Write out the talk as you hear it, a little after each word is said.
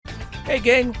Hey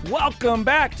gang, welcome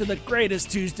back to the greatest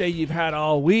Tuesday you've had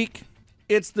all week.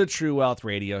 It's the True Wealth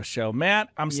Radio Show. Matt,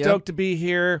 I'm stoked to be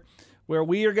here where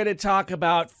we are going to talk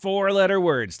about 4-letter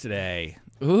words today.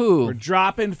 Ooh. We're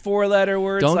dropping 4-letter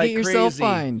words Don't like get yourself crazy,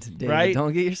 fined, David. right?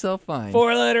 Don't get yourself fined.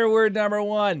 4-letter word number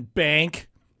 1, bank.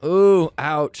 Ooh,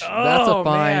 ouch. That's a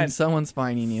fine. Man. Someone's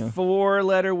fining you.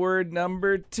 4-letter word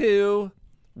number 2,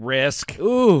 risk.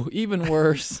 Ooh, even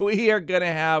worse. We are going to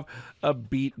have a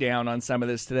beat down on some of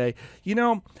this today. You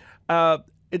know,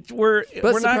 we're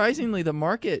surprisingly, the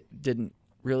market didn't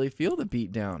really feel the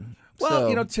beat down. Well,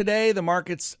 you know, today the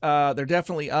markets, they're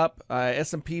definitely up.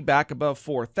 S&P back above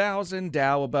 4,000,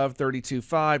 Dow above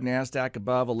 32.5, NASDAQ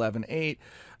above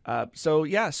 11.8. So,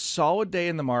 yeah, solid day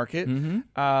in the market.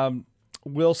 Mm-hmm.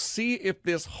 We'll see if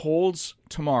this holds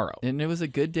tomorrow. And it was a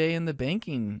good day in the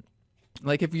banking.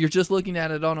 Like, if you're just looking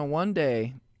at it on a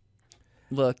one-day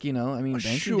look, you know, I mean,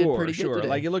 banking did pretty good today.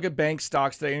 Like, you look at bank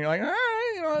stocks today, and you're like, all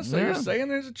right, you know, so you're saying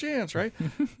there's a chance, right?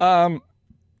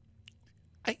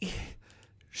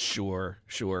 Sure.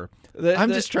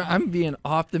 I'm being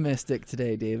optimistic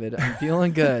today, David. I'm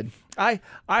feeling good. I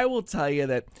will tell you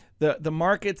that the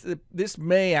markets, this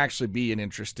may actually be an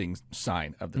interesting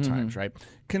sign of the times, right?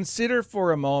 Consider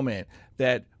for a moment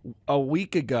that a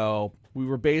week ago, we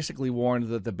were basically warned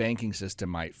that the banking system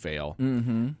might fail.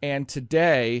 Mm-hmm. And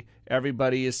today,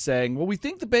 everybody is saying, well, we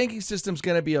think the banking system's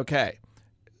going to be okay.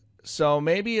 So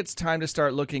maybe it's time to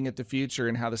start looking at the future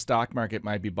and how the stock market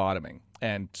might be bottoming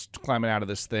and climbing out of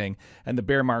this thing, and the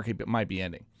bear market might be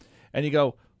ending. And you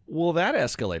go, well, that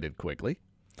escalated quickly.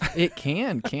 It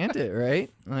can't it,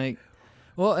 right? Like,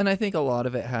 well, and I think a lot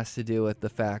of it has to do with the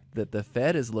fact that the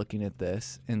Fed is looking at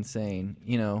this and saying,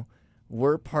 you know,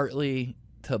 we're partly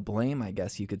to blame, I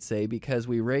guess you could say, because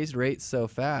we raised rates so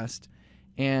fast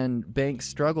and banks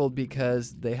struggled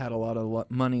because they had a lot of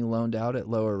money loaned out at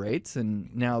lower rates,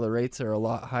 and now the rates are a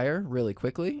lot higher really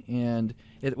quickly, and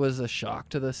it was a shock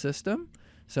to the system.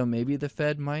 So maybe the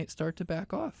Fed might start to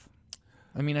back off.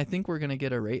 I mean, I think we're going to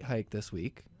get a rate hike this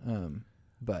week,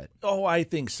 but I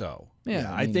think so.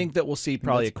 Yeah, I think that we'll see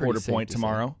probably a quarter point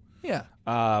tomorrow. Yeah.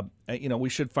 You know, we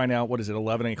should find out, what is it,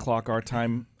 11 o'clock our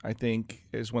time, I think,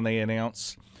 is when they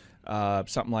announce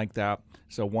something like that.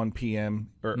 So 1 p.m.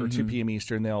 or 2 p.m.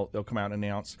 Eastern, they'll come out and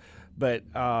announce. But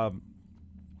and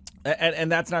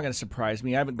that's not going to surprise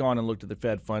me. I haven't gone and looked at the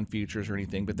Fed fund futures or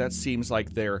anything, but that seems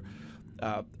like they're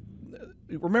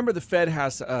remember, the Fed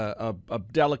has a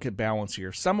delicate balance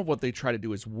here. Some of what they try to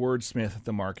do is wordsmith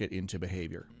the market into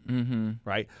behavior,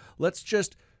 right? Let's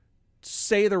just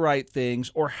say the right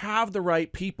things, or have the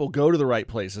right people go to the right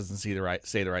places and say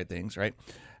the right things, right?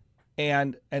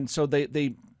 And so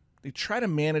they try to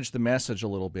manage the message a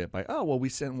little bit by, oh, well, we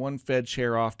sent one Fed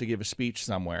chair off to give a speech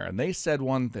somewhere, and they said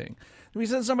one thing. We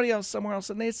sent somebody else somewhere else,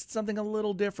 and they said something a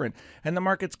little different. And the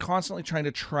market's constantly trying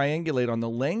to triangulate on the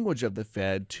language of the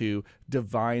Fed to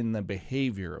divine the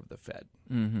behavior of the Fed.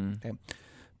 Okay?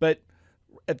 But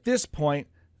at this point,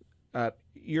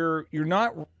 you're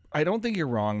not. I don't think you're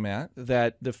wrong, Matt,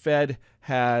 that the Fed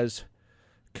has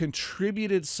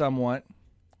contributed somewhat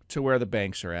to where the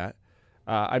banks are at.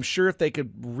 I'm sure if they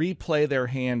could replay their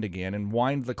hand again and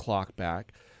wind the clock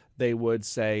back, they would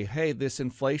say, hey, this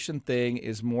inflation thing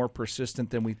is more persistent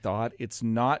than we thought. It's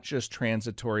not just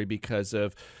transitory because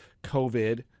of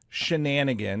COVID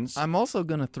shenanigans. I'm also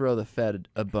going to throw the Fed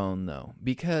a bone, though,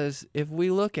 because if we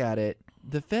look at it,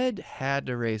 the Fed had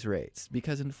to raise rates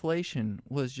because inflation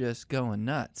was just going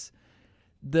nuts.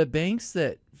 The banks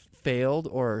that failed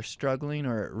or are struggling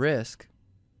or at risk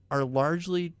are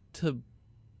largely to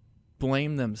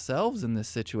blame themselves in this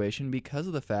situation because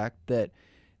of the fact that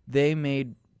they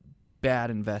made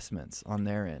bad investments on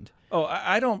their end. Oh,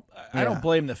 I don't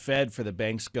blame the Fed for the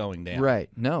banks going down. Right.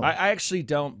 No. I actually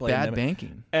don't blame them. Bad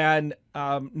banking. And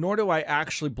nor do I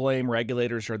actually blame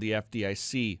regulators or the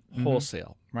FDIC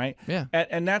wholesale, right? Yeah.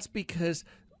 And that's because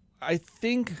I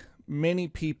think many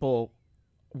people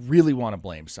really want to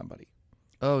blame somebody.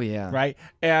 Oh, yeah. Right?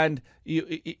 And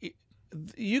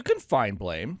you can find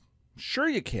blame. Sure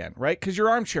you can, right? Because you're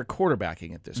armchair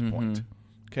quarterbacking at this point.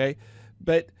 Okay?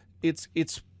 But it's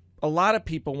a lot of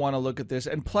people want to look at this,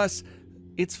 and plus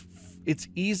it's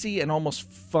easy and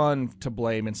almost fun to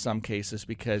blame in some cases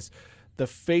because the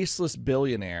faceless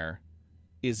billionaire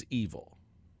is evil.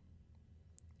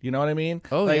 You know what I mean?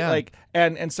 Oh, yeah.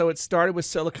 And so it started with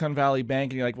Silicon Valley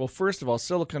Bank, and you're like, well, first of all,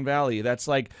 Silicon Valley, that's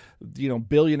like,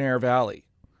 Billionaire Valley.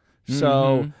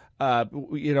 So,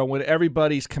 when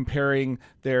everybody's comparing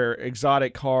their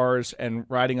exotic cars and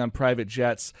riding on private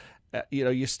jets,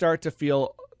 you start to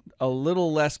feel a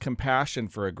little less compassion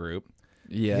for a group.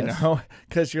 Yes.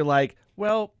 Because you're like,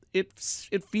 well, it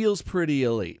feels pretty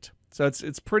elite. So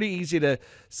it's pretty easy to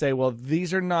say, well,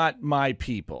 these are not my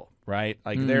people, right?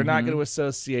 Like they're not going to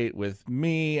associate with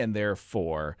me, and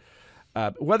therefore,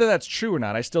 whether that's true or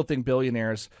not, I still think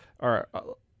billionaires are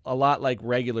a lot like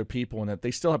regular people in that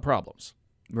they still have problems.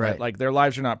 Right. Like their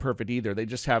lives are not perfect either. They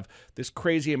just have this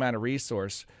crazy amount of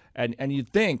resource. And you'd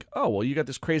think, oh, well, you got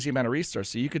this crazy amount of resource,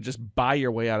 so you could just buy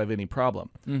your way out of any problem.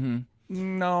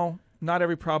 No, not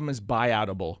every problem is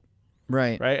buyoutable.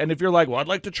 Right. Right. And if you're like, well, I'd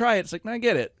like to try it. It's like, no, I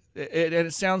get it.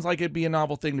 It sounds like it'd be a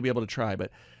novel thing to be able to try,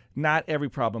 but not every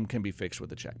problem can be fixed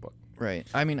with a checkbook. Right.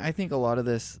 I mean, I think a lot of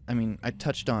this, I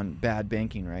touched on bad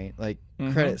banking, right? Like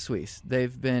Credit Suisse,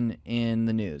 they've been in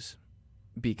the news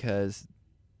because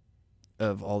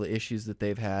of all the issues that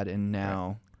they've had, and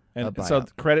now and so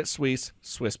Credit Suisse,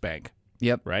 Swiss bank.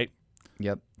 Yep. Right?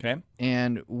 Yep. Okay.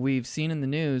 And we've seen in the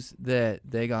news that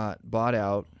they got bought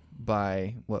out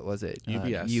by, what was it?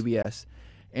 UBS. UBS.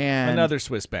 And another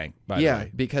Swiss bank, by the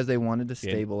way. Because they wanted to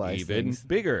stabilize even things.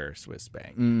 bigger Swiss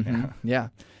bank. Yeah.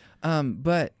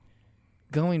 But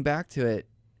going back to it,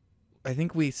 I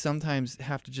think we sometimes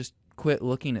have to just quit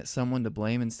looking at someone to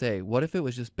blame and say, what if it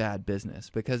was just bad business?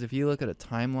 Because if you look at a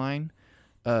timeline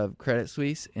of Credit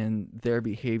Suisse and their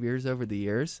behaviors over the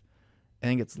years, I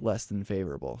think it's less than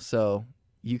favorable. So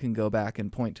you can go back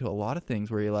and point to a lot of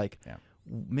things where you're like,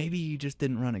 maybe you just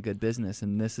didn't run a good business,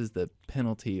 and this is the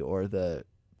penalty or the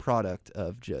product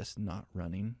of just not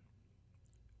running.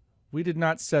 We did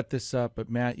not set this up, but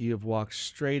Matt, you have walked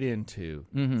straight into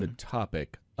the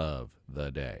topic of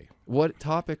the day. What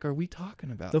topic are we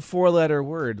talking about? The 4-letter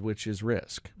word, which is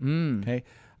risk. Okay.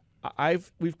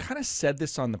 We've kind of said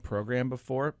this on the program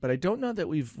before, but I don't know that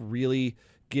we've really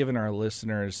given our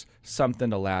listeners something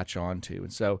to latch onto.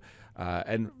 And so,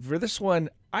 and for this one,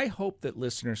 I hope that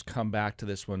listeners come back to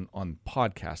this one on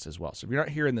podcast as well. So if you're not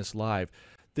hearing this live,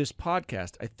 this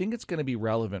podcast, I think it's going to be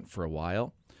relevant for a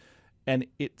while. And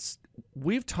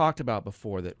we've talked about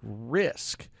before that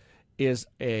risk is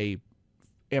a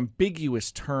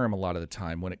ambiguous term a lot of the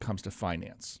time when it comes to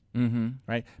finance,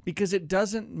 right? Because it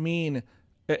doesn't mean,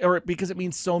 or because it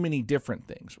means so many different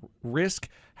things. Risk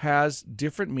has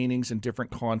different meanings in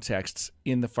different contexts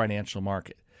in the financial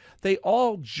market. They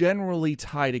all generally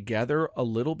tie together a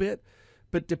little bit,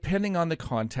 but depending on the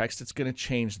context, it's going to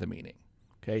change the meaning.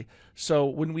 Okay, so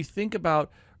when we think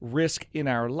about risk in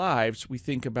our lives, we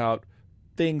think about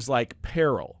things like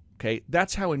peril. Okay,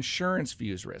 that's how insurance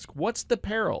views risk. What's the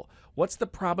peril? What's the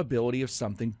probability of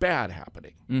something bad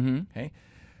happening? Okay,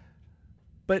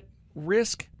 but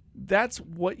risk, that's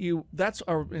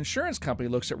our insurance company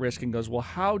looks at risk and goes, well,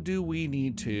 how do we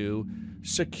need to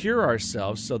secure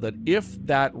ourselves so that if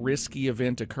that risky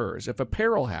event occurs, if a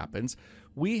peril happens,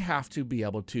 we have to be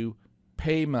able to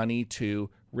pay money to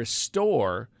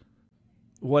restore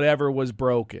whatever was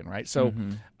broken, right? So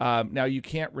now you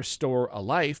can't restore a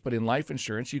life, but in life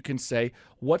insurance, you can say,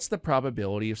 what's the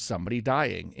probability of somebody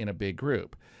dying in a big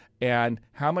group? And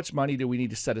how much money do we need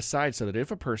to set aside so that if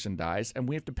a person dies and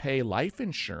we have to pay life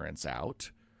insurance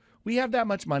out, we have that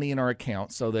much money in our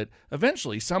account so that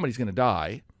eventually somebody's going to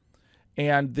die.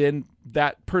 And then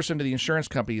that person to the insurance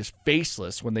company is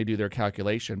faceless when they do their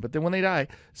calculation. But then when they die,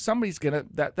 somebody's going to,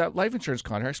 that life insurance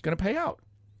contract's going to pay out.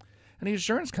 And the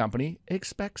insurance company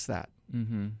expects that,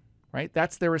 right?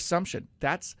 That's their assumption.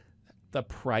 That's the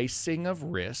pricing of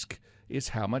risk, is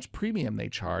how much premium they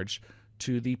charge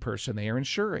to the person they are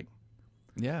insuring.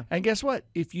 Yeah. And guess what?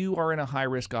 If you are in a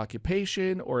high-risk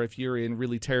occupation, or if you're in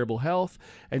really terrible health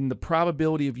and the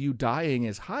probability of you dying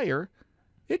is higher,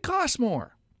 it costs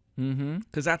more.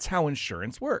 Because that's how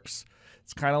insurance works.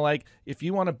 It's kind of like if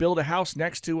you want to build a house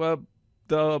next to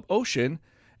the ocean,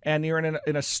 and you're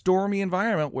in a stormy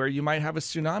environment where you might have a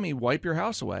tsunami wipe your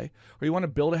house away, or you want to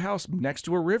build a house next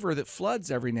to a river that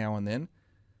floods every now and then,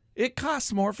 it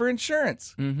costs more for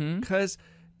insurance because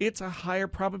it's a higher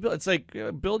probability. It's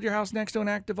like build your house next to an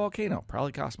active volcano,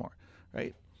 probably costs more,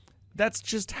 right? That's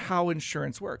just how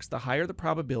insurance works. The higher the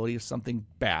probability of something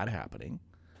bad happening,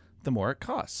 the more it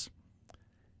costs.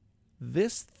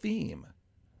 This theme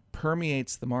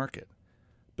permeates the market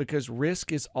because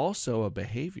risk is also a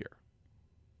behavior.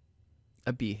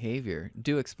 A behavior.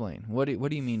 Do explain. What do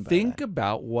you mean by that? Think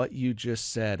about what you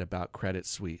just said about Credit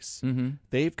Suisse.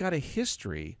 They've got a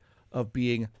history of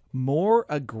being more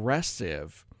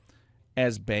aggressive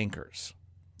as bankers,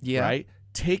 right?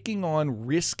 Taking on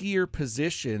riskier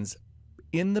positions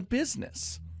in the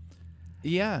business.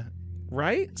 Yeah.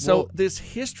 Right? So this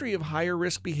history of higher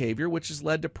risk behavior, which has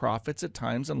led to profits at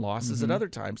times and losses at other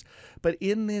times. But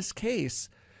in this case,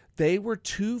 they were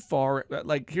too far,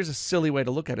 like, here's a silly way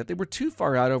to look at it. They were too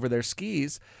far out over their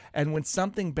skis, and when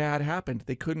something bad happened,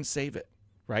 they couldn't save it,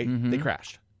 right? They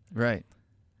crashed. Right.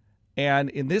 And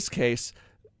in this case,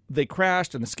 they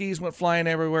crashed and the skis went flying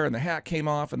everywhere and the hat came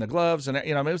off and the gloves. And,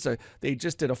 they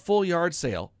just did a full yard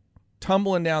sale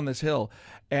tumbling down this hill.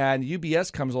 And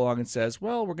UBS comes along and says,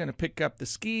 well, we're going to pick up the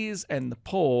skis and the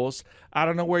poles. I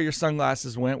don't know where your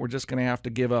sunglasses went. We're just going to have to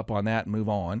give up on that and move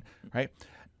on, right?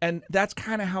 And that's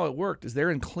kind of how it worked, is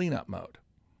they're in cleanup mode.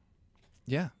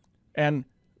 Yeah. And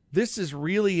this is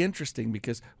really interesting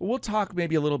because we'll talk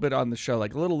maybe a little bit on the show.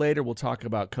 Like a little later, we'll talk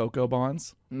about cocoa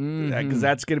bonds because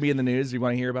that's going to be in the news. You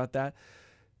want to hear about that?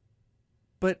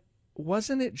 But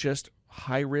wasn't it just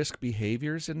high-risk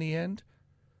behaviors in the end?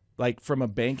 Like from a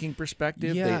banking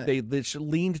perspective, they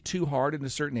leaned too hard into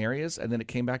certain areas and then it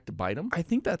came back to bite them? I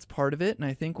think that's part of it. And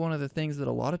I think one of the things that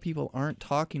a lot of people aren't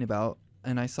talking about,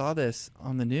 and I saw this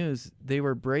on the news, they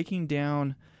were breaking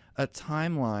down a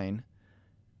timeline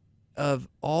of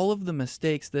all of the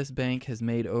mistakes this bank has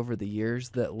made over the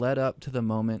years that led up to the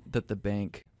moment that the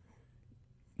bank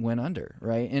went under,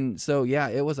 right? And so, yeah,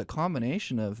 it was a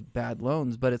combination of bad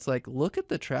loans, but it's like, look at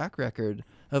the track record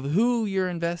of who you're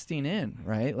investing in,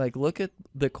 right? Like, look at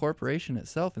the corporation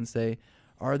itself and say,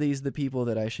 are these the people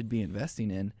that I should be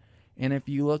investing in? And if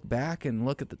you look back and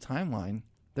look at the timeline,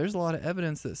 there's a lot of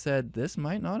evidence that said this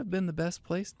might not have been the best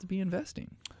place to be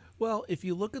investing. Well, if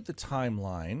you look at the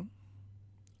timeline,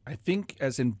 I think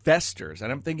as investors,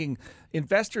 and I'm thinking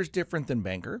investors different than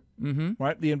banker,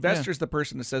 right? The investor is the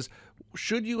person that says,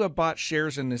 should you have bought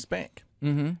shares in this bank?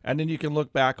 And then you can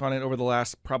look back on it over the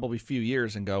last probably few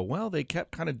years and go, well, they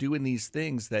kept kind of doing these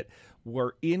things that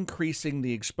were increasing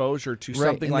the exposure to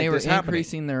something like this happening. They were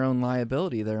increasing their own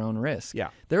liability, their own risk. Yeah.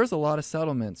 There was a lot of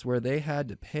settlements where they had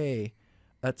to pay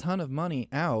a ton of money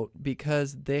out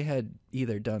because they had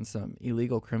either done some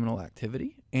illegal criminal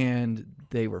activity and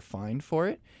they were fined for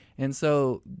it. And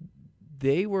so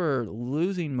they were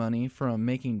losing money from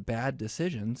making bad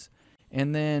decisions.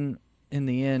 And then in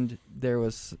the end, there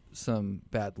was some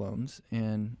bad loans,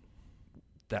 and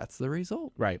that's the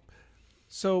result. Right.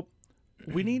 So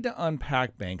we need to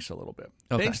unpack banks a little bit.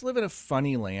 Okay. Banks live in a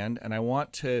funny land, and I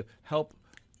want to help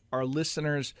our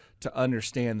listeners to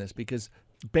understand this because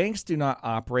banks do not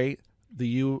operate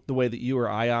the way that you or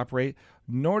I operate,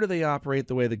 nor do they operate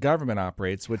the way the government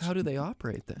operates. Which how do they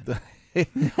operate then?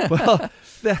 Well,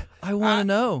 I want to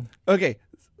know. Okay,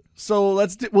 so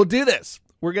we'll do this.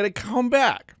 We're going to come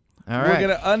back. All We're right.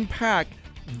 going to unpack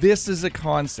this as a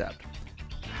concept.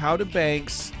 How do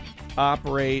banks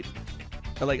operate?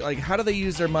 Like how do they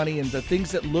use their money and the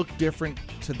things that look different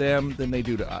to them than they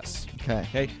do to us?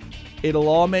 Okay. It'll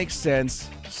all make sense.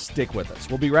 Stick with us.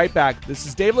 We'll be right back. This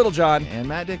is Dave Littlejohn. And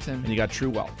Matt Dixon. And you got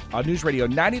True Wealth on News Radio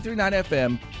 93.9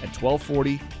 FM at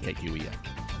 1240 KQEN.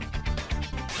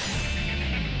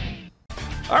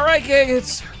 All right, gang,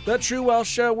 it's the True Wealth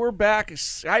Show. We're back.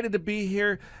 Excited to be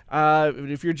here.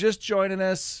 If you're just joining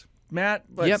us, Matt,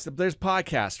 there's a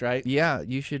podcast, right? Yeah,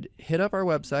 you should hit up our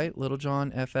website,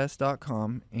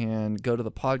 littlejohnfs.com, and go to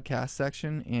the podcast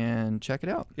section and check it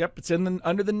out. Yep, it's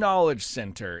under the Knowledge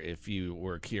Center if you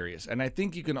were curious. And I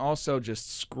think you can also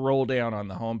just scroll down on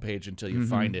the homepage until you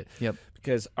find it. Yep.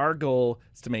 Because our goal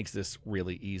is to make this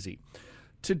really easy.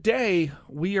 Today,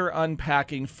 we are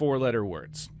unpacking four-letter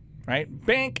words, right?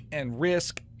 Bank and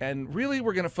risk. And really,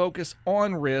 we're going to focus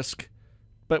on risk,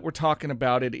 but we're talking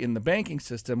about it in the banking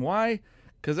system. Why?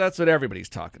 Because that's what everybody's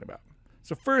talking about.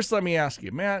 So first, let me ask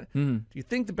you, Matt, do you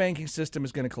think the banking system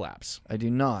is going to collapse? I do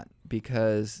not,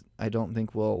 because I don't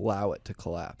think we'll allow it to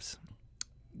collapse.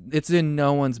 It's in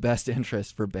no one's best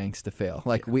interest for banks to fail.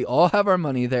 Like, we all have our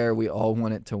money there. We all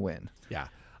want it to win. Yeah,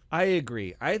 I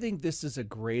agree. I think this is a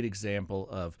great example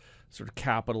of sort of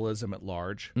capitalism at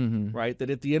large, right? That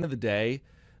at the end of the day,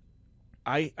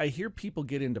 I hear people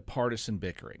get into partisan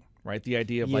bickering. Right, the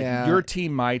idea of like your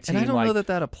team, my team. And I don't know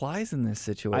that applies in this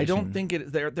situation. I don't think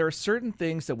it. There are certain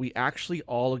things that we actually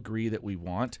all agree that we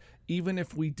want, even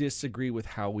if we disagree with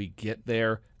how we get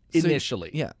there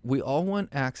initially. Yeah, we all want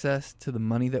access to the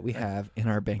money that we have in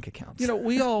our bank accounts. You know,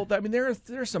 we all. I mean, there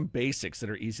are some basics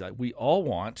that are easy. Like we all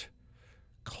want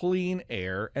clean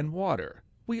air and water.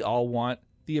 We all want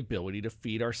the ability to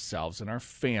feed ourselves and our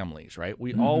families. Right.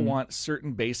 We all want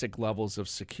certain basic levels of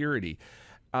security.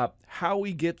 How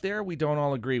we get there, we don't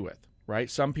all agree with, right?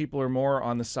 Some people are more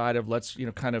on the side of let's,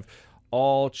 kind of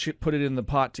all put it in the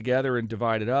pot together and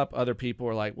divide it up. Other people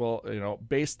are like, well,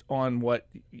 based on what,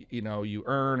 you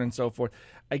earn and so forth.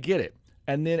 I get it.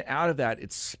 And then out of that,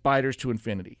 it's spiders to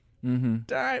infinity.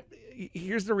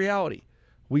 Here's the reality.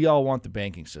 We all want the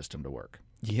banking system to work.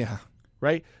 Yeah.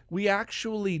 Right? We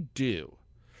actually do.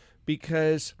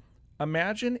 Because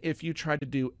imagine if you tried to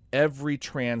do every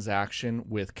transaction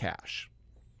with cash.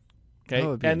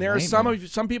 Okay, and there are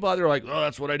some people out there who are like, oh,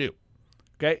 that's what I do.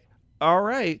 Okay, all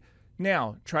right,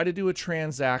 now try to do a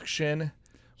transaction.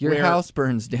 Your house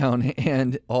burns down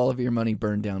and all of your money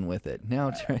burned down with it. Now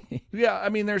try. Yeah, I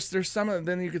mean, there's some of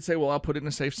then you could say, well, I'll put it in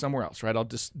a safe somewhere else, right? I'll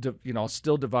just I'll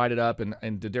still divide it up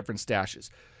into different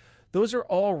stashes. Those are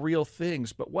all real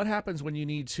things, but what happens when you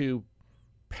need to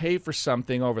pay for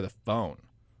something over the phone?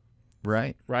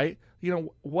 Right. Right?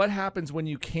 What happens when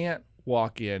you can't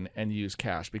walk in and use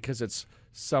cash because it's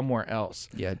somewhere else?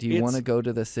 Yeah, do you want to go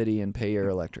to the city and pay your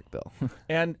electric bill?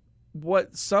 And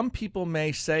what some people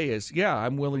may say is, yeah,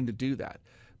 I'm willing to do that.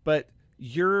 But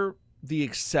you're the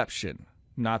exception,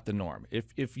 not the norm.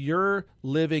 If you're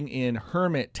living in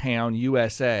Hermit Town,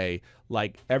 USA,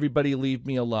 like everybody leave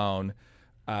me alone,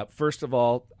 first of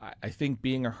all, I think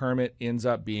being a hermit ends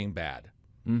up being bad,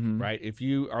 right? If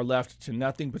you are left to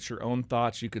nothing but your own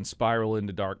thoughts, you can spiral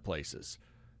into dark places.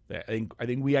 I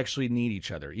think we actually need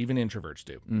each other. Even introverts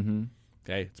do.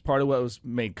 Okay, it's part of what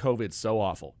made COVID so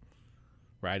awful.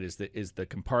 Right, is the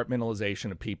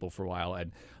compartmentalization of people for a while,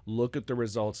 and look at the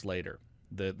results later,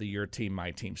 the your team,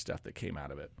 my team stuff that came out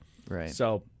of it. Right.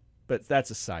 So, but that's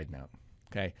a side note.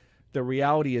 Okay, the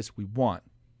reality is we want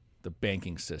the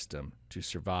banking system to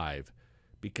survive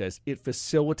because it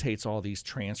facilitates all these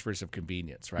transfers of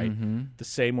convenience. Right. The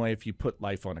same way if you put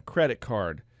life on a credit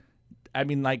card, I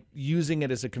mean, like using it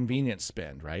as a convenience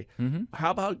spend. Right. How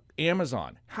about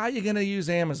Amazon? How are you going to use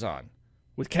Amazon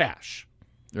with cash?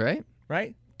 Right.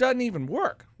 Right? Doesn't even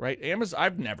work, right? Amazon.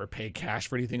 I've never paid cash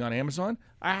for anything on Amazon.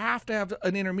 I have to have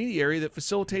an intermediary that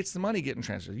facilitates the money getting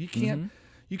transferred. You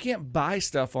can't buy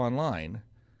stuff online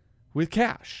with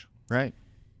cash. Right.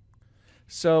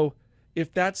 So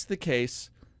if that's the case,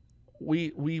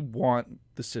 we want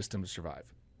the system to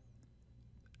survive.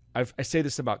 I say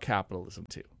this about capitalism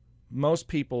too. Most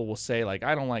people will say, like,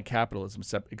 I don't like capitalism,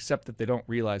 except that they don't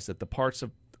realize that the parts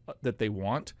of that they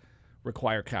want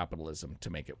require capitalism to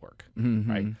make it work,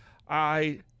 right?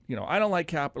 I don't like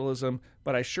capitalism,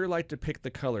 but I sure like to pick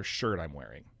the color shirt I'm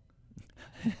wearing.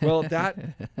 Well, that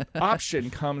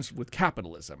option comes with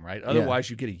capitalism, right?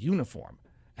 Otherwise, you get a uniform.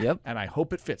 Yep. And I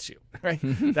hope it fits you, right?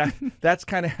 That's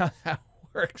kind of how that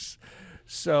works.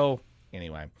 So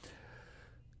anyway,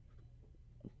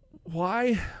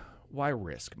 why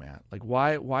risk, Matt? Like,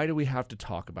 why do we have to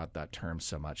talk about that term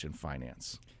so much in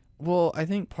finance? Well, I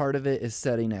think part of it is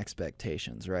setting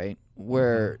expectations, right?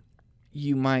 Where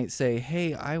you might say,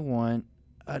 hey, I want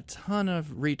a ton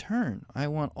of return. I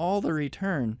want all the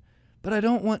return, but I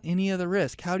don't want any of the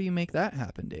risk. How do you make that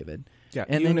happen, David? Yeah,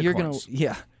 and unicorns. then you're going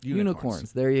to,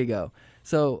 unicorns. There you go.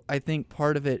 So I think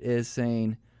part of it is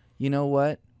saying, you know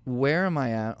what? Where am I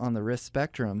at on the risk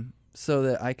spectrum so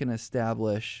that I can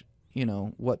establish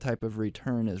what type of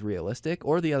return is realistic,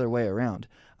 or the other way around.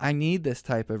 I need this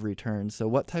type of return, so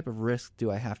what type of risk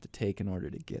do I have to take in order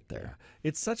to get there?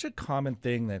 It's such a common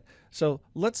thing so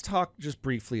let's talk just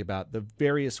briefly about the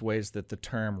various ways that the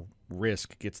term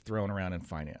risk gets thrown around in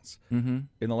finance. In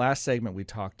the last segment, we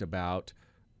talked about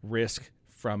risk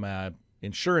from an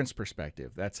insurance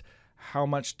perspective. That's how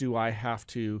much do I have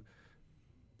to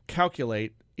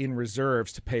calculate in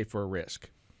reserves to pay for a risk.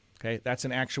 Okay, that's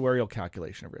an actuarial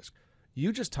calculation of risk.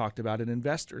 You just talked about an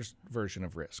investor's version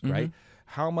of risk, right?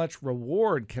 How much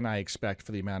reward can I expect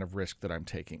for the amount of risk that I'm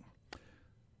taking?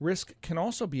 Risk can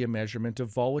also be a measurement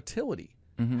of volatility.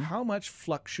 How much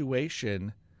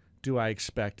fluctuation do I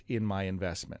expect in my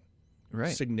investment? Right.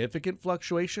 Significant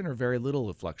fluctuation or very little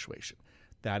of fluctuation?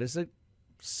 That is a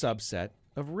subset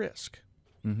of risk.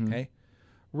 Okay.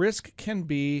 Risk can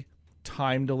be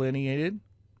time delineated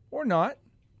or not,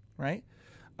 right?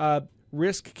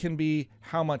 Risk can be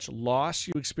how much loss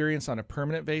you experience on a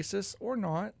permanent basis or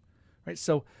not, right?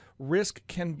 So risk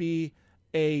can be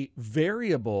a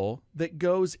variable that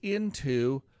goes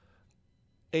into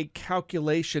a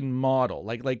calculation model.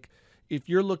 Like if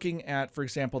you're looking at, for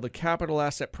example, the capital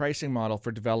asset pricing model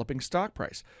for developing stock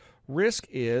price, risk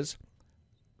is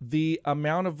the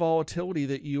amount of volatility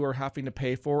that you are having to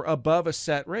pay for above a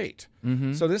set rate.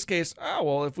 So in this case,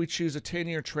 if we choose a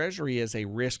 10-year treasury as a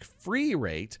risk-free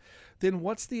rate, then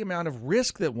what's the amount of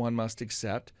risk that one must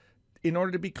accept in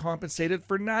order to be compensated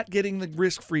for not getting the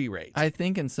risk-free rate? I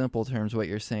think in simple terms what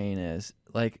you're saying is,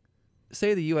 like,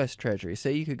 say the U.S. Treasury,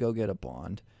 say you could go get a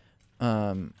bond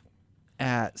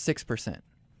at 6%.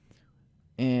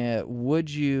 And would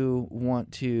you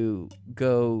want to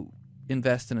go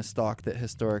invest in a stock that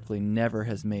historically never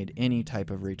has made any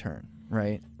type of return,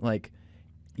 right? Like,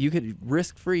 you could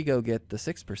risk-free go get the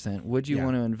 6%. Would you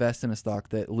want to invest in a stock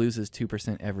that loses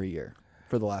 2% every year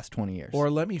for the last 20 years? Or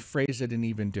let me phrase it an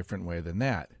even different way than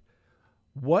that.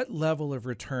 What level of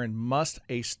return must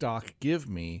a stock give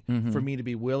me for me to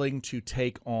be willing to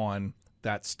take on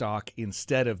that stock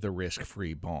instead of the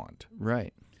risk-free bond.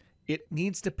 Right. It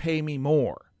needs to pay me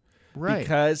more. Right.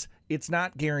 Because it's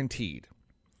not guaranteed.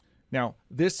 Now,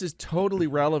 this is totally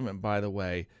relevant, by the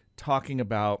way, talking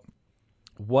about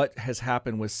what has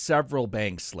happened with several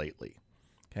banks lately.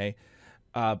 Okay.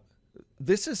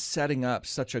 This is setting up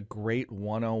such a great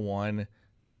 101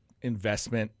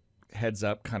 investment heads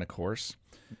up kind of course,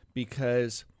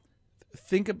 because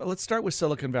let's start with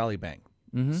Silicon Valley Bank.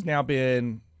 Mm-hmm. It's now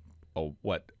been,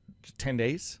 10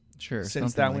 days? Sure.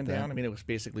 Since that went down. I mean, it was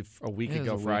basically a week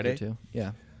ago Friday. Week or two.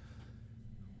 Yeah.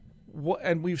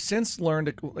 And we've since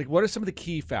learned, what are some of the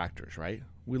key factors, right?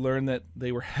 We learned that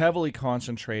they were heavily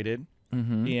concentrated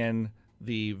in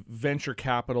the venture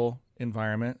capital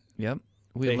environment. Yep.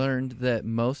 We learned that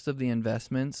most of the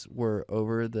investments were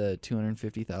over the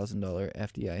 $250,000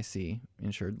 FDIC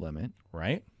insured limit.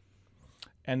 Right.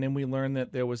 And then we learned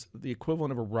that there was the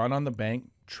equivalent of a run on the bank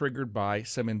triggered by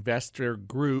some investor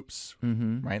groups,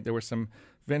 right? There were some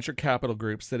venture capital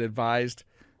groups that advised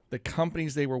the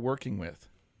companies they were working with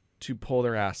to pull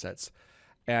their assets.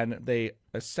 And they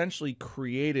essentially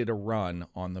created a run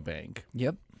on the bank.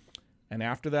 Yep. And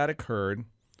after that occurred,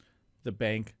 the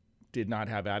bank did not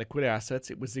have adequate assets.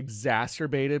 It was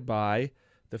exacerbated by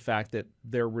the fact that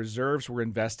their reserves were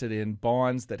invested in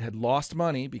bonds that had lost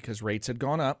money because rates had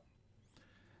gone up.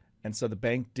 And so the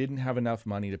bank didn't have enough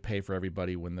money to pay for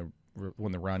everybody when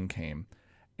the run came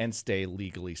and stay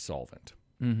legally solvent.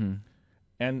 Mm-hmm.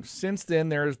 And since then,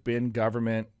 there has been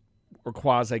government or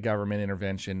quasi-government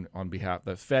intervention on behalf.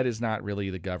 The Fed is not really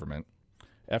the government.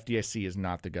 FDIC is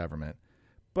not the government.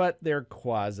 But they're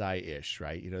quasi-ish,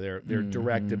 right? They're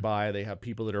directed by, they have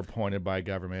people that are appointed by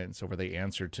government, and so where they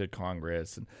answer to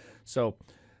Congress. And so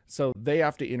they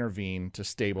have to intervene to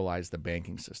stabilize the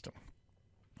banking system.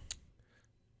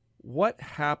 What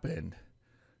happened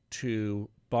to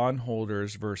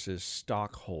bondholders versus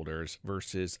stockholders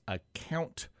versus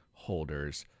account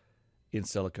holders in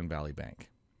Silicon Valley Bank?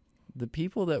 The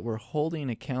people that were holding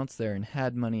accounts there and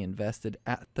had money invested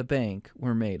at the bank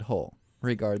were made whole,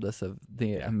 regardless of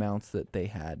the amounts that they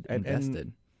had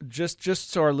invested. And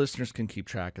just so our listeners can keep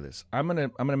track of this, I'm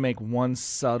gonna make one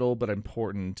subtle but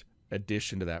important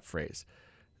addition to that phrase.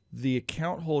 The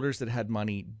account holders that had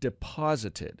money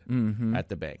deposited at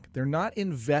the bank, they're not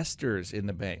investors in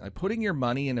the bank. Like putting your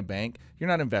money in a bank, you're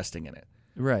not investing in it.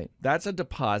 Right. That's a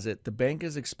deposit. The bank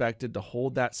is expected to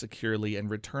hold that securely and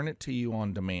return it to you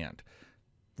on demand,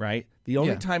 right? The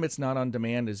only time it's not on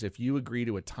demand is if you agree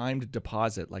to a timed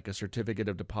deposit, like a certificate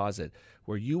of deposit,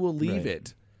 where you will leave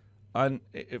it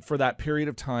for that period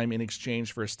of time in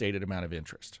exchange for a stated amount of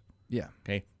interest. Yeah.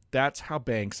 Okay. That's how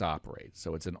banks operate.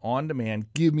 So it's an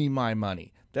on-demand, give me my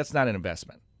money. That's not an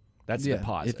investment. That's a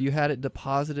deposit. If you had it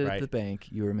deposited at the bank,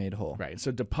 you were made whole. Right.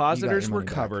 So depositors were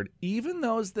covered, even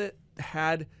those that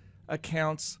had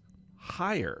accounts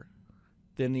higher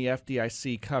than the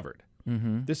FDIC covered.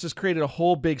 This has created a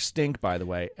whole big stink, by the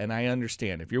way, and I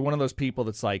understand. If you're one of those people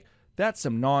that's like, that's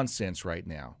some nonsense right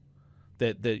now,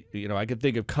 that I could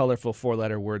think of colorful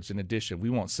four-letter words in addition. We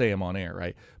won't say them on air,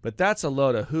 right? But that's a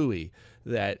load of hooey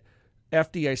that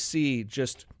FDIC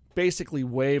just basically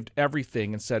waived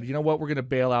everything and said, you know what, we're going to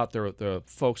bail out the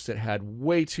folks that had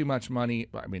way too much money.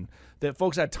 I mean, that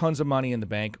folks had tons of money in the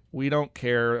bank. We don't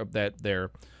care that they're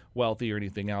wealthy or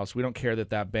anything else. We don't care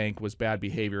that bank was bad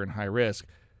behavior and high risk.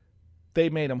 They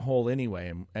made them whole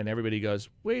anyway, and everybody goes,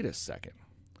 wait a second.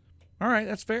 All right,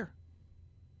 that's fair.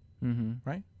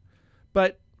 Right?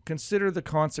 But consider the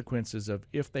consequences of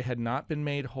if they had not been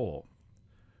made whole.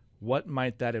 What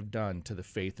might that have done to the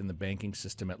faith in the banking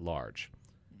system at large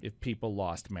if people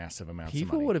lost massive amounts of money?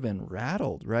 People would have been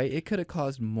rattled, right? It could have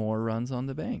caused more runs on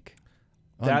the bank.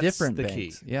 That's different the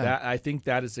banks. key. Yeah. I think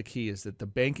that is the key, is that the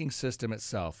banking system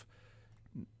itself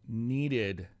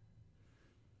needed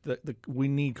we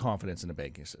need confidence in the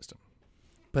banking system.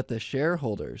 But the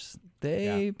shareholders,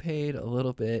 they paid a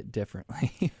little bit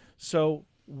differently. So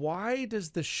why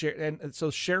does so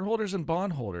shareholders and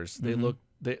bondholders, they look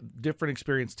different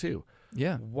experience too.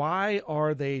 Yeah. Why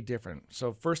are they different?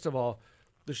 So first of all,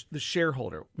 the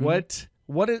shareholder. What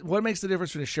makes the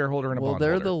difference between a shareholder and a bondholder?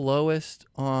 Well, they're the lowest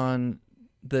on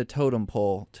the totem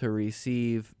pole to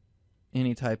receive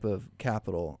any type of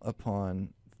capital upon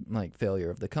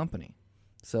failure of the company.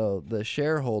 So the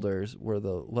shareholders were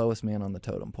the lowest man on the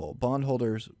totem pole.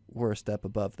 Bondholders were a step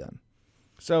above them.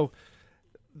 So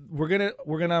we're gonna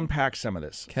unpack some of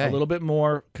this a little bit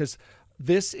more, because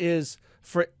this is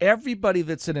for everybody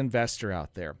that's an investor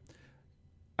out there.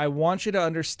 I want you to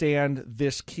understand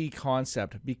this key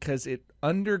concept because it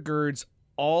undergirds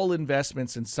all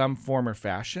investments in some form or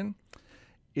fashion.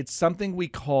 It's something we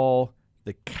call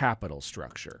the capital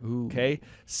structure. Ooh. Okay?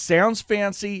 Sounds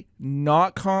fancy,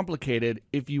 not complicated.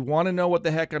 If you want to know what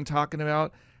the heck I'm talking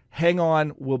about, hang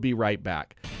on. We'll be right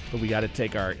back. But we got to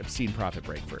take our obscene profit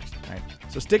break first. All right?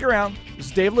 So stick around. This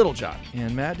is Dave Littlejohn.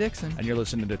 And Matt Dixon. And you're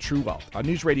listening to True Wealth on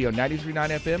News Radio 93.9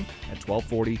 FM and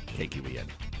 1240 KQEN.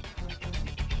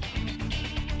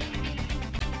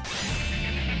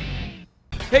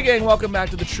 Hey gang, welcome back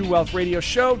to the True Wealth Radio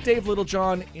Show. Dave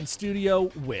Littlejohn in studio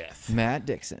with Matt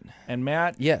Dixon. And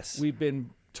Matt, yes, we've been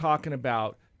talking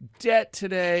about debt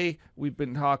today. We've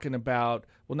been talking about,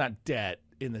 well, not debt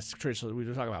in this traditional, we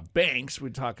were talking about banks, we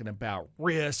were talking about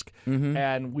risk,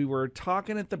 and we were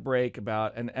talking at the break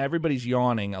about, and everybody's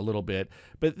yawning a little bit,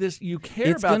 but this, you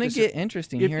care it's about this. It's going to get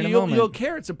interesting here in a moment. You'll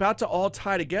care. It's about to all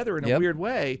tie together in a weird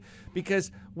way,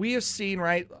 because we have seen,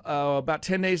 right, about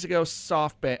 10 days ago,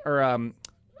 Silicon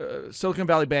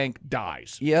Valley Bank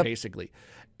dies, basically.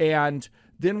 And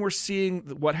then we're seeing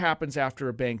what happens after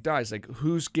a bank dies, like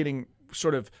who's getting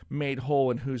sort of made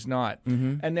whole and who's not.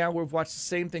 And now we've watched the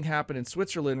same thing happen in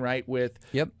Switzerland, right, with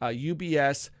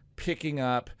UBS picking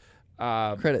up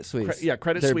Credit Suisse.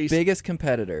 Credit Their Suisse. biggest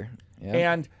competitor.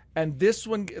 Yep. And this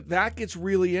one, that gets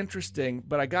really interesting,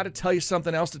 but I got to tell you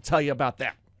something else to tell you about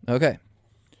that. Okay.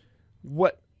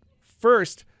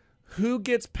 First, who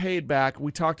gets paid back?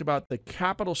 We talked about the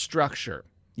capital structure.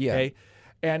 Yeah. Okay?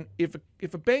 And if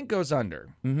a bank goes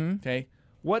under, okay,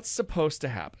 what's supposed to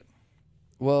happen?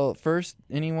 Well, first,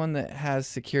 anyone that has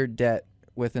secured debt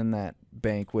within that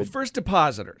bank would... First,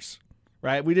 depositors,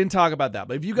 right? We didn't talk about that.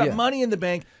 But if you got money in the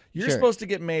bank, you're supposed to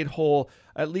get made whole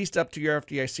at least up to your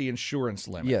FDIC insurance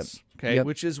limits, okay?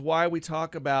 Which is why we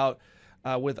talk about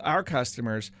with our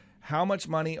customers, how much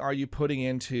money are you putting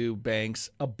into banks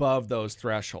above those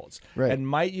thresholds? Right. And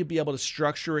might you be able to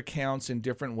structure accounts in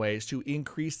different ways to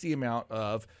increase the amount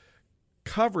of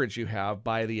coverage you have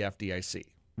by the FDIC?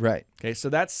 Right. Okay, so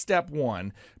that's step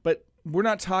one. But we're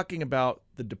not talking about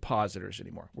the depositors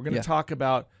anymore. We're going to talk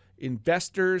about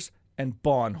investors and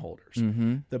bondholders.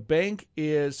 The bank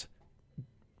is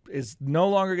no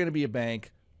longer going to be a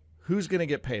bank. Who's going to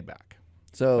get paid back?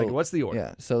 So what's the order?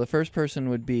 Yeah. So the first person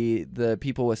would be the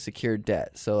people with secured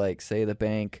debt. So like say the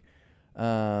bank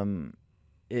has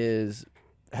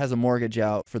a mortgage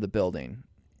out for the building.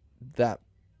 That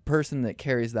person that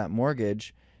carries that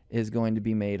mortgage is going to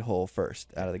be made whole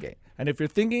first out of the gate. And if you're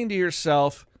thinking to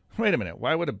yourself, wait a minute,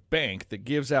 why would a bank that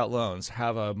gives out loans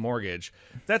have a mortgage?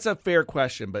 That's a fair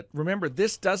question. But remember,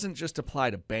 this doesn't just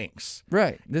apply to banks.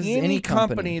 Right. This is any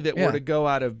company company that were to go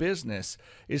out of business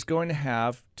is going to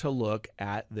have to look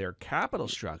at their capital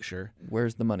structure.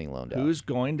 Where's the money loaned out? Who's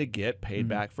going to get paid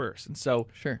back first? And so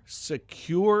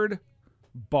secured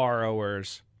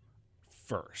borrowers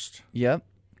first. Yep.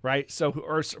 Right? So,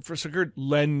 or for secured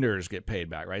lenders get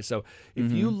paid back, right? So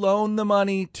if you loan the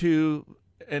money to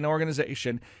an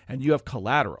organization and you have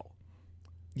collateral,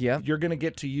 you're going to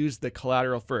get to use the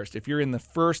collateral first. If you're in the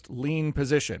first lien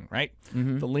position, right?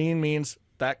 The lien means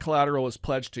that collateral is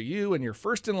pledged to you and you're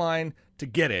first in line to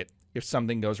get it if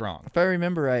something goes wrong. If I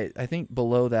remember right, I think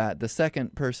below that, the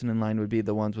second person in line would be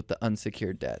the ones with the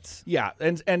unsecured debts. Yeah,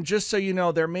 and just so you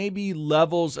know, there may be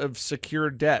levels of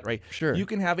secured debt, right? Sure. You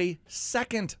can have a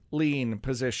second lien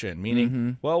position,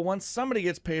 meaning, well, once somebody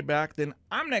gets paid back, then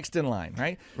I'm next in line,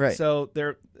 right? Right. So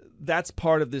that's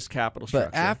part of this capital structure.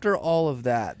 But after all of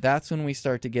that, that's when we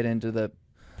start to get into the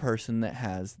person that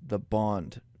has the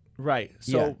bond. Right.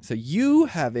 So you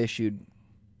have issued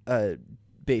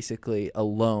basically a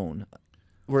loan.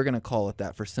 We're going to call it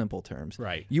that for simple terms.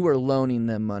 Right. You are loaning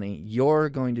them money. You're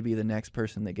going to be the next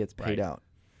person that gets paid out.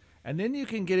 And then you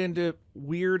can get into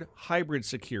weird hybrid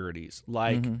securities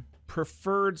like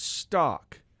preferred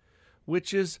stock,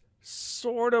 which is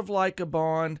sort of like a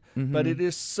bond, but it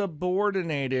is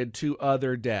subordinated to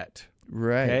other debt.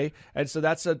 Right. Okay. And so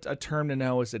that's a term to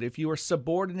know, is that if you are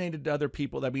subordinated to other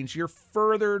people, that means you're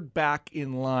further back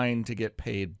in line to get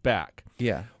paid back.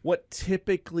 Yeah. What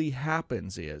typically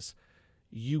happens is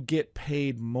you get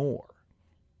paid more.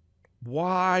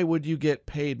 Why would you get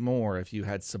paid more if you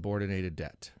had subordinated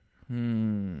debt?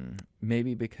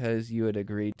 Maybe because you had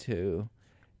agreed to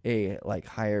a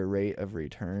higher rate of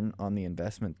return on the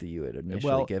investment that you had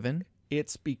initially given.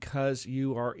 It's because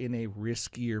you are in a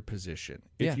riskier position.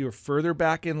 If you're further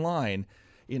back in line,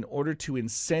 in order to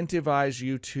incentivize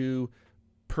you to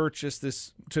purchase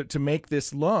this, to make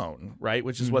this loan, right,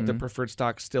 which is what the preferred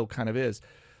stock still kind of is,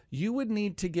 you would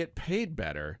need to get paid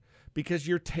better because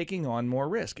you're taking on more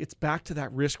risk. It's back to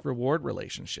that risk-reward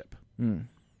relationship,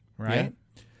 right?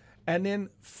 Yeah. And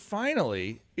then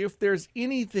finally, if there's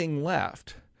anything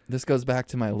left... This goes back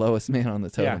to my lowest man on the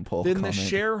totem pole then comment. the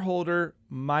shareholder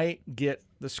might get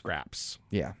the scraps.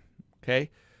 Yeah. Okay.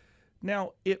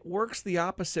 Now, it works the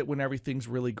opposite when everything's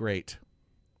really great.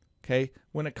 Okay.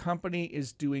 When a company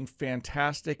is doing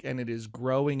fantastic and it is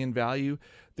growing in value,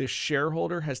 the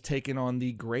shareholder has taken on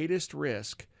the greatest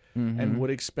risk and would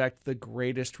expect the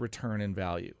greatest return in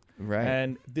value. Right.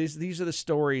 And these are the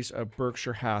stories of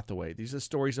Berkshire Hathaway. These are the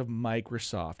stories of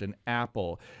Microsoft and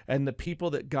Apple and the people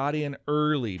that got in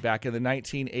early back in the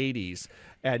 1980s.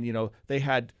 And, they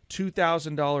had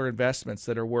 $2,000 investments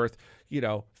that are worth,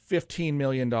 $15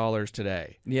 million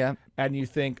today. Yeah. And you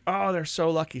think, oh, they're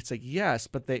so lucky. It's like, yes,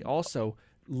 but they also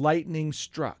lightning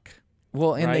struck.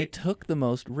 Well, and they right? took the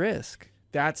most risk.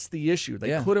 That's the issue.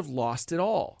 They could have lost it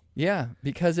all. Yeah,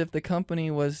 because if the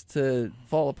company was to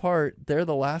fall apart, they're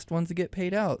the last ones to get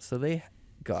paid out. So they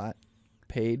got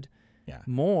paid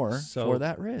more for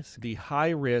that risk. The high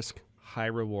risk, high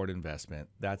reward investment,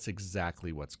 that's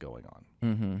exactly what's going on.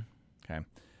 Mm-hmm. Okay.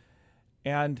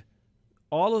 And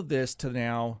all of this to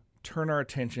now turn our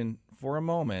attention for a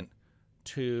moment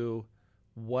to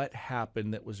what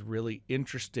happened that was really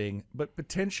interesting, but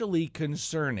potentially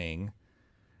concerning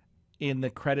in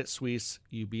the Credit Suisse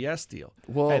UBS deal.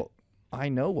 Well, I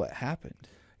know what happened.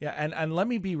 Yeah, and let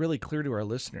me be really clear to our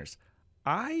listeners.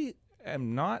 I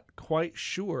am not quite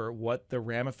sure what the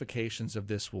ramifications of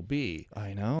this will be.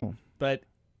 I know. But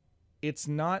it's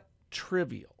not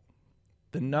trivial.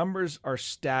 The numbers are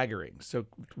staggering. So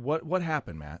what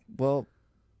happened, Matt? Well,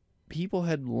 people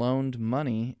had loaned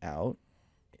money out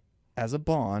as a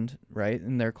bond, right?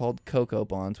 And they're called COCO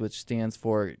bonds, which stands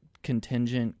for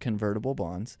contingent convertible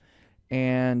bonds.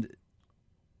 And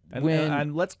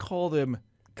let's call them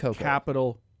COCO.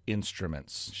 Capital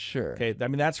instruments. Sure. Okay. I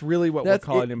mean, that's really what we're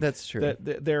calling them. That's true.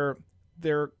 They're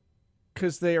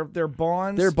because they're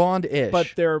bonds. They're bond-ish.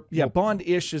 But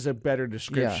bond-ish is a better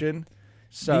description. Yeah.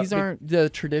 So these aren't the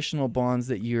traditional bonds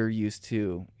that you're used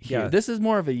to here. Yeah. This is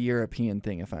more of a European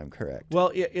thing, if I'm correct.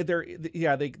 Well,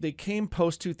 they came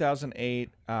post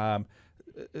 2008.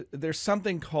 There's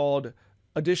something called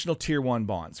additional tier 1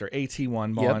 bonds or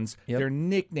AT1 bonds. Yep. They're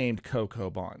nicknamed COCO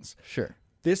bonds. Sure.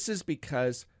 This is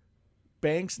because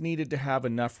banks needed to have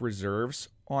enough reserves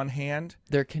on hand.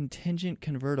 They're contingent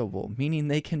convertible, meaning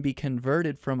they can be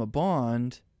converted from a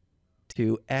bond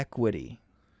to equity.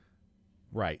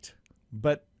 Right.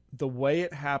 But the way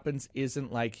it happens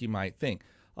isn't like you might think.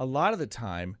 A lot of the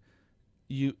time,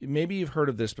 maybe you've heard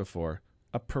of this before,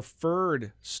 a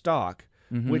preferred stock,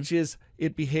 which is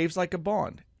it behaves like a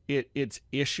bond. It's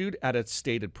issued at a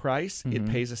stated price. It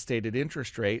pays a stated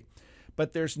interest rate,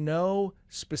 but there's no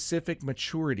specific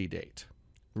maturity date.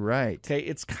 Right. Okay,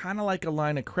 it's kind of like a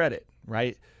line of credit,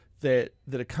 right? That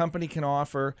a company can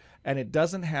offer, and it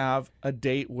doesn't have a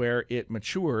date where it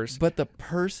matures. But the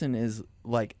person is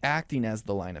like acting as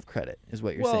the line of credit, is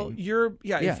what you're saying.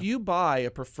 If you buy a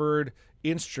preferred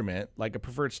instrument, like a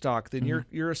preferred stock, then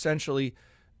you're essentially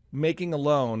making a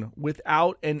loan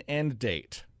without an end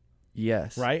date.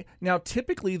 Yes. Right? Now,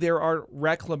 typically there are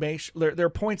there are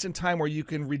points in time where you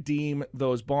can redeem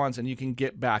those bonds and you can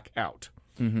get back out.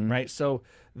 Right? So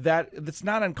that's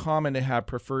not uncommon to have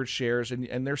preferred shares,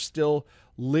 and they're still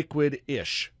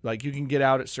liquid-ish. Like you can get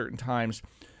out at certain times.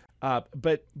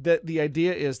 But the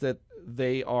idea is that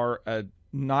they are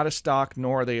not a stock,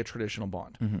 nor are they a traditional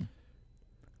bond.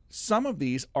 Some of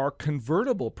these are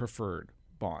convertible preferred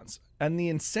bonds. And the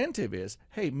incentive is,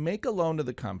 hey, make a loan to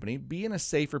the company, be in a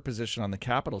safer position on the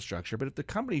capital structure. But if the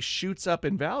company shoots up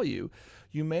in value,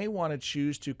 you may want to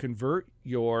choose to convert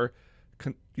your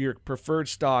preferred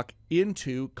stock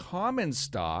into common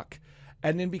stock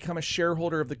and then become a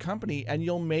shareholder of the company, and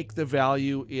you'll make the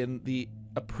value in the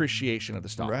appreciation of the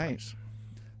stock price.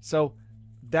 So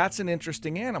that's an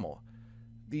interesting animal.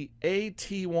 The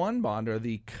AT1 bond, or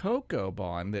the COCO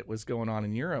bond that was going on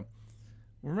in Europe,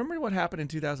 remember what happened in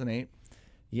 2008?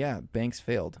 Yeah, banks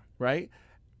failed. Right?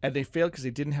 And they failed because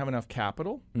they didn't have enough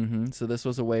capital. So this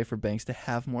was a way for banks to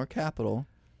have more capital.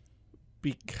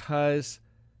 Because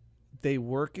they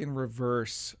work in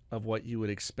reverse of what you would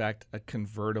expect a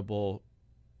convertible,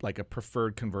 like a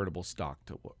preferred convertible stock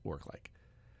to work like.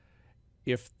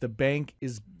 If the bank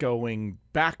is going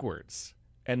backwards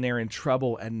and they're in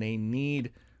trouble and they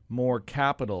need more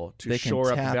capital to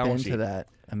shore up the balance sheet, into that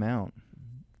amount.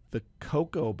 The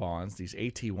COCO bonds, these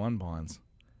AT1 bonds,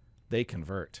 they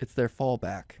convert. It's their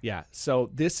fallback. Yeah. So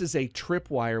this is a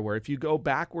tripwire where if you go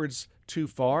backwards too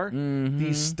far,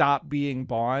 these stop being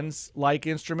bonds-like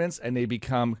instruments and they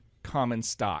become common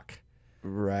stock.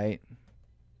 Right.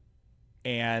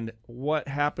 And what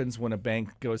happens when a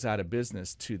bank goes out of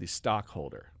business to the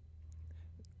stockholder?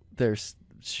 Their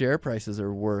share prices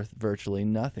are worth virtually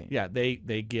nothing. Yeah, they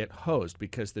get hosed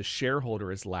because the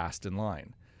shareholder is last in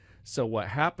line. So what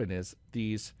happened is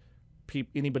these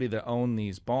anybody that owned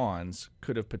these bonds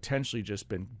could have potentially just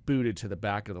been booted to the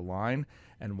back of the line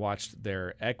and watched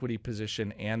their equity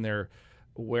position and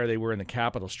where they were in the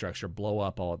capital structure blow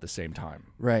up all at the same time.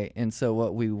 Right. And so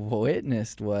what we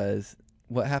witnessed was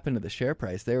what happened to the share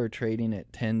price. They were trading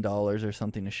at $10 or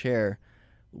something a share.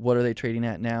 What are they trading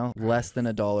at now? Less than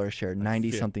 $1 a share,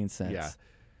 90-something cents. Yeah.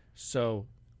 So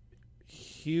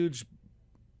huge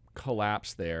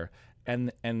collapse there.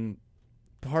 And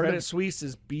Credit Suisse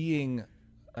is being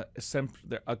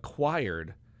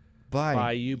acquired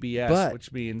by UBS,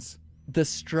 which means the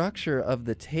structure of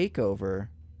the takeover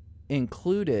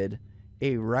included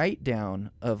a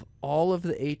write-down of all of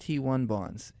the AT1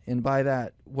 bonds. And by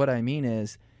that, what I mean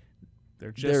is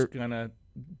they're going to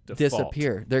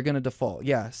disappear. They're going to default.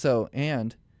 Yeah. So,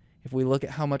 and if we look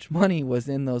at how much money was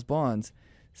in those bonds,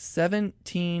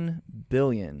 $17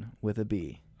 billion with a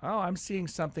B. Oh, I'm seeing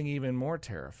something even more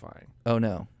terrifying. Oh,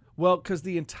 no. Well, because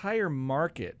the entire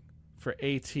market for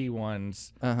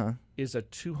AT1s is a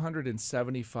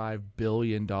 $275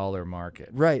 billion market.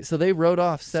 Right. So they wrote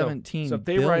off $17 billion. So if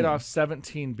they write off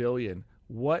 $17 billion,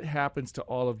 what happens to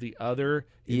all of the other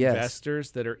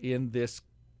investors that are in this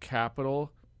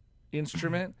capital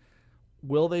instrument?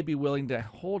 Will they be willing to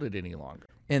hold it any longer?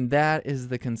 And that is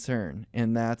the concern.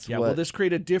 And that's what... will this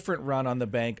create a different run on the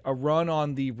bank, a run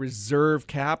on the reserve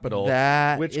capital,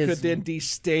 which could then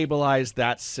destabilize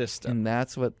that system? And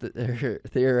that's what they're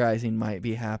theorizing might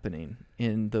be happening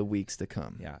in the weeks to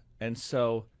come. Yeah. And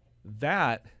so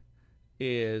that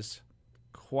is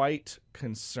quite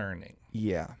concerning.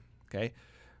 Yeah. Okay.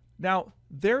 Now,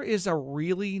 there is a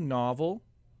really novel,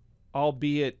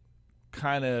 albeit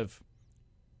kind of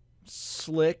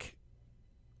slick,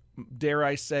 dare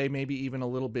I say, maybe even a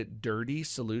little bit dirty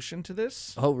solution to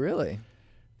this. Oh, really?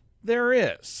 There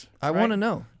is. I want to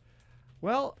know.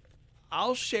 Well,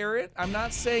 I'll share it. I'm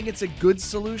not saying it's a good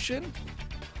solution,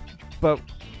 but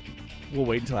we'll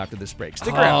wait until after this break.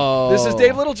 Stick around. This is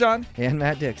Dave Littlejohn. And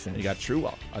Matt Dixon. You got True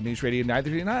Wealth on News Radio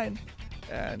 939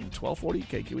 and 1240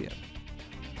 KQEN.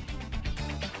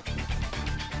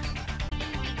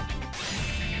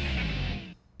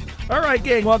 All right,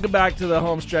 gang, welcome back to the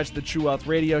home stretch of the True Wealth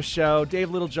Radio Show. Dave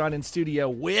Littlejohn in studio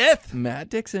with Matt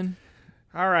Dixon.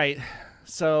 All right,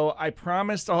 so I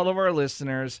promised all of our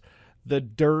listeners the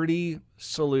dirty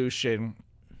solution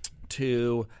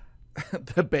to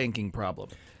the banking problem.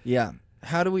 Yeah.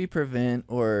 How do we prevent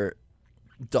or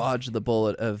dodge the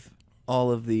bullet of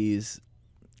all of these,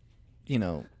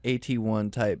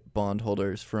 AT1 type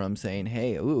bondholders from saying,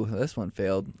 hey, ooh, this one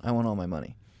failed. I want all my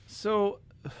money. So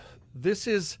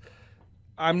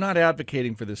I'm not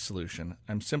advocating for this solution.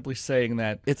 I'm simply saying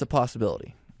that it's a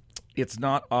possibility. It's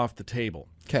not off the table.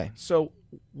 Okay. So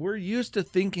we're used to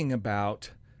thinking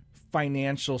about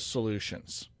financial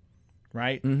solutions,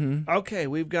 right? Mm-hmm. Okay,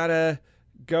 we've got to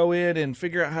go in and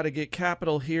figure out how to get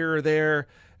capital here or there.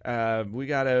 We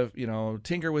got to,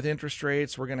 tinker with interest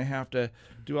rates. We're going to have to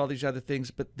do all these other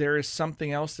things. But there is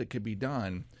something else that could be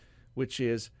done, which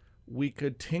is we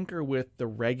could tinker with the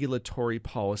regulatory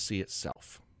policy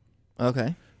itself.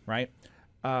 Okay. Right.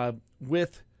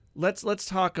 Let's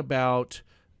talk about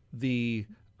the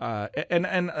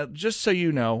and just so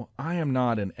you know, I am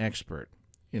not an expert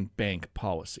in bank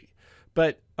policy,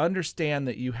 but understand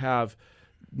that you have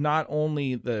not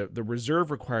only the reserve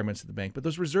requirements of the bank, but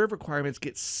those reserve requirements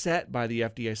get set by the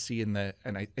FDIC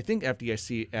and I think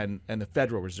FDIC and the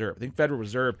Federal Reserve. I think Federal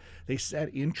Reserve, they set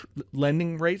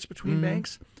lending rates between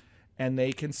banks, and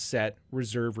they can set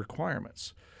reserve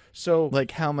requirements. So,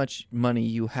 like how much money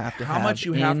you have to have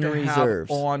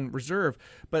on reserve.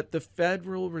 But the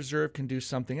Federal Reserve can do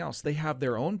something else. They have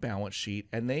their own balance sheet,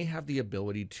 and they have the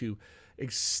ability to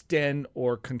extend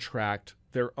or contract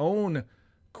their own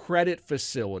credit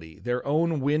facility, their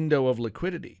own window of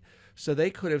liquidity. So they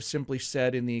could have simply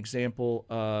said, in the example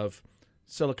of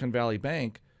Silicon Valley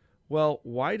Bank, well,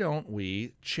 why don't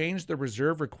we change the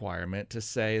reserve requirement to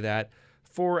say that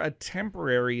for a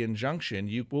temporary injunction,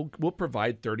 we'll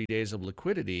provide 30 days of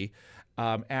liquidity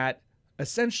at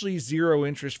essentially zero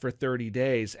interest for 30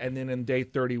 days. And then in day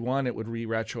 31, it would be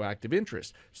retroactive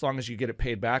interest. As long as you get it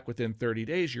paid back within 30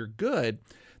 days, you're good.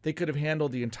 They could have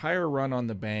handled the entire run on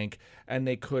the bank, and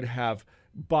they could have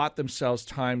bought themselves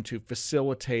time to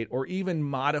facilitate or even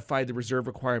modify the reserve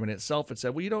requirement itself and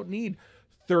said, well, you don't need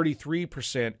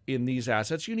 33% in these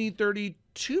assets. You need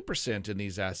 32% in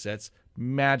these assets.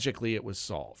 Magically, it was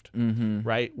solved,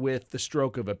 right, with the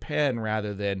stroke of a pen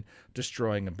rather than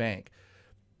destroying a bank.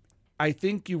 I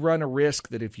think you run a risk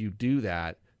that if you do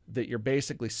that, that you're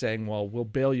basically saying, well, we'll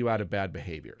bail you out of bad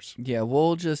behaviors. Yeah,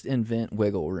 we'll just invent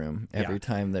wiggle room every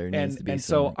time there needs to be and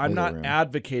some so I'm not room.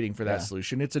 advocating for that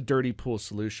solution. It's a dirty pool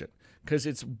solution because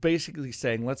it's basically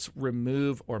saying let's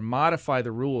remove or modify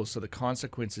the rules so the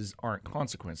consequences aren't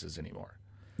consequences anymore.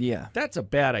 Yeah. That's a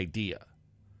bad idea,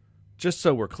 just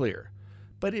so we're clear.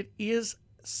 But it is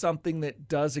something that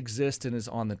does exist and is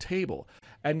on the table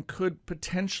and could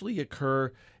potentially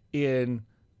occur in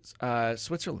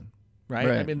Switzerland, right?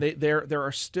 I mean, there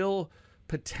are still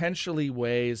potentially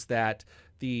ways that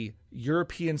the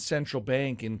European Central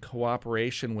Bank, in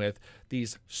cooperation with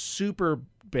these super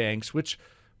banks, which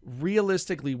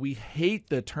realistically we hate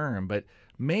the term, but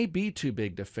may be too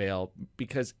big to fail,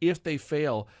 because if they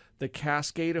fail, the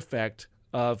cascade effect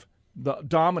of the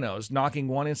dominoes, knocking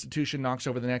one institution, knocks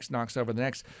over the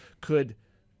next, could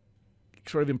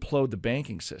sort of implode the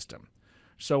banking system.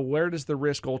 So where does the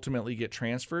risk ultimately get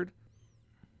transferred?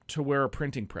 To where a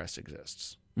printing press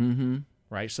exists. Mm-hmm.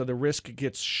 Right? So the risk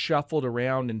gets shuffled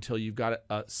around until you've got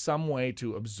some way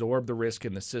to absorb the risk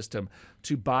in the system,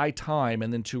 to buy time,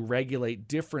 and then to regulate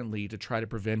differently to try to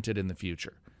prevent it in the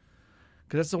future.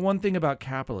 Because that's the one thing about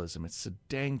capitalism. It's so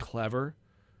dang clever.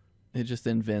 It just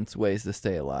invents ways to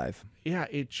stay alive. Yeah,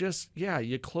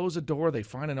 you close a door, they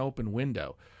find an open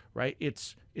window, right?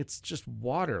 It's just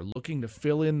water looking to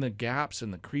fill in the gaps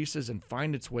and the creases and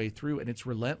find its way through, and it's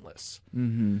relentless.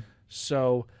 Mm-hmm.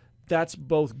 So that's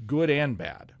both good and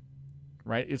bad,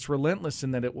 right? It's relentless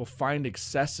in that it will find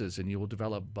excesses and you will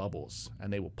develop bubbles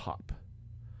and they will pop.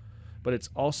 But it's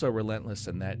also relentless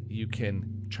in that you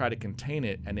can try to contain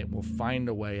it and it will find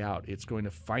a way out. It's going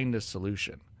to find a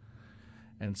solution.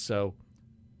 And so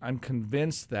I'm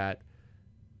convinced that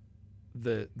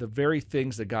the very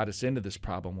things that got us into this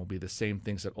problem will be the same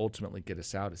things that ultimately get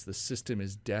us out, as the system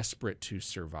is desperate to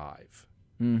survive.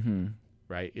 Mm-hmm.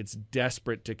 Right? It's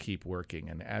desperate to keep working,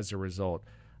 and as a result,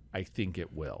 I think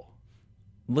it will.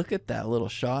 Look at that little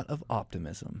shot of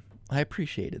optimism. I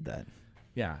appreciated that.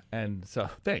 Yeah, and so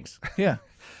thanks. Yeah.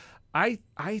 I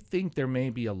think there may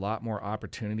be a lot more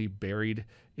opportunity buried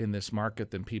in this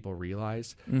market than people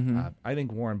realize. Mm-hmm. I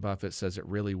think Warren Buffett says it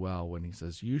really well when he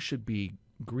says, you should be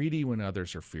greedy when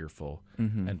others are fearful,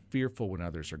 mm-hmm. and fearful when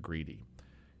others are greedy.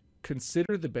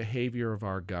 Consider the behavior of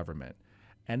our government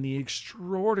and the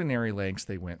extraordinary lengths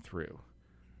they went through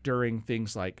during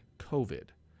things like COVID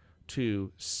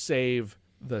to save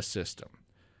the system,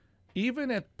 even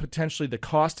at potentially the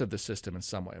cost of the system in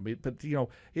some way. I mean, but,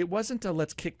 it wasn't a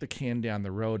let's kick the can down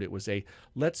the road. It was a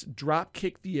let's drop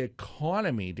kick the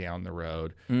economy down the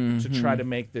road mm-hmm. to try to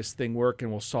make this thing work,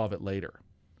 and we'll solve it later.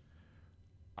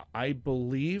 I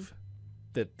believe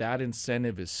that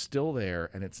incentive is still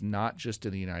there, and it's not just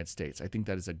in the United States. I think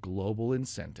that is a global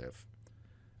incentive.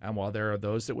 And while there are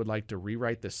those that would like to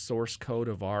rewrite the source code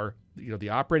of our, the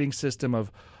operating system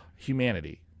of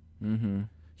humanity, mm-hmm.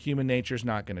 human nature is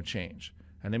not going to change.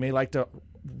 And they may like to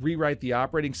rewrite the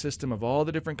operating system of all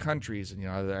the different countries. And,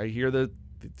 I hear the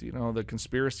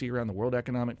conspiracy around the World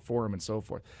Economic Forum and so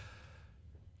forth.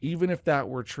 Even if that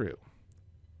were true,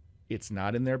 it's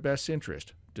not in their best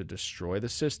interest to destroy the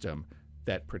system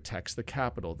that protects the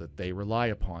capital that they rely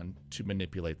upon to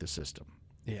manipulate the system.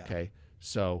 Yeah. Okay?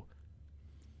 So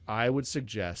I would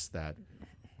suggest that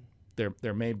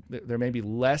there may be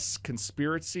less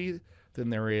conspiracy than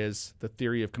there is the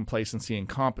theory of complacency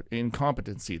and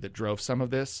incompetency that drove some of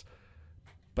this,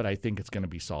 but I think it's going to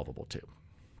be solvable too.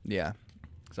 Yeah.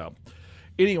 So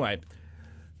anyway,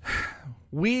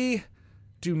 we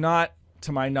do not,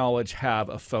 to my knowledge, have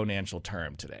a financial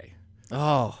term today.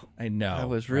 Oh, I know. I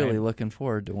was really looking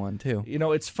forward to one too.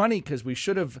 It's funny because we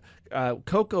should have,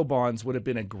 cocoa bonds would have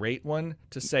been a great one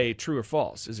to say true or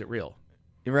false. Is it real?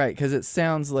 You're right, because it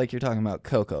sounds like you're talking about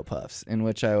Cocoa Puffs, in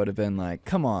which I would have been like,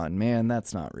 come on, man,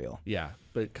 that's not real. Yeah,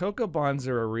 but cocoa bonds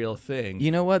are a real thing.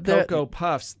 You know what? Cocoa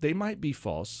Puffs, they might be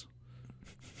false.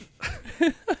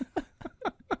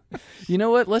 You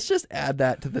know what? Let's just add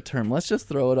that to the term. Let's just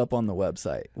throw it up on the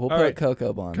website. We'll put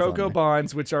cocoa bonds on Cocoa there.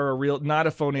 bonds, which are not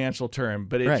a financial term,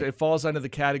 but it falls under the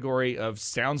category of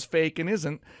sounds fake and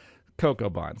isn't. Cocoa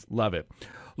bonds. Love it.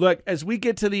 Look, as we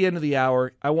get to the end of the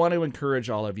hour, I want to encourage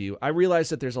all of you. I realize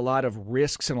that there's a lot of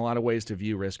risks and a lot of ways to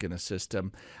view risk in the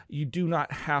system. You do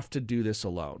not have to do this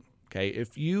alone. Okay,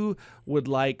 if you would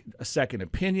like a second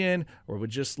opinion or would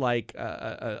just like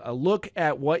a look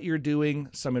at what you're doing,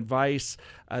 some advice,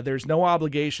 there's no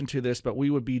obligation to this, but we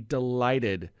would be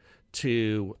delighted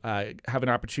to have an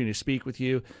opportunity to speak with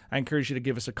you. I encourage you to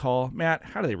give us a call. Matt,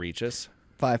 how do they reach us?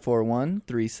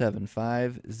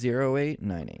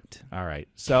 541-375-0898. All right.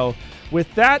 So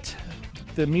with that,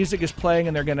 the music is playing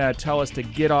and they're going to tell us to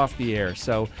get off the air.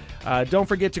 So don't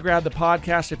forget to grab the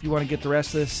podcast if you want to get the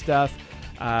rest of this stuff.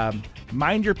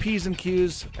 Mind your P's and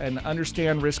Q's and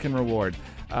understand risk and reward.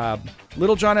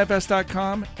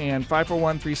 littlejohnfs.com and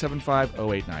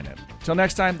 541-375-0898. Till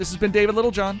next time, this has been David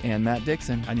Littlejohn. And Matt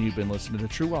Dixon. And you've been listening to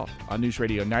True Wealth on News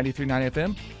Radio 93.9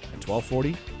 FM and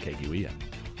 1240 KQEN.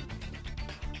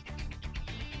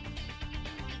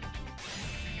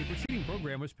 The preceding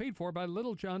program was paid for by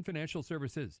Littlejohn Financial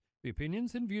Services. The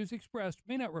opinions and views expressed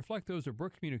may not reflect those of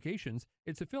Brooke Communications,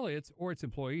 its affiliates, or its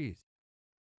employees.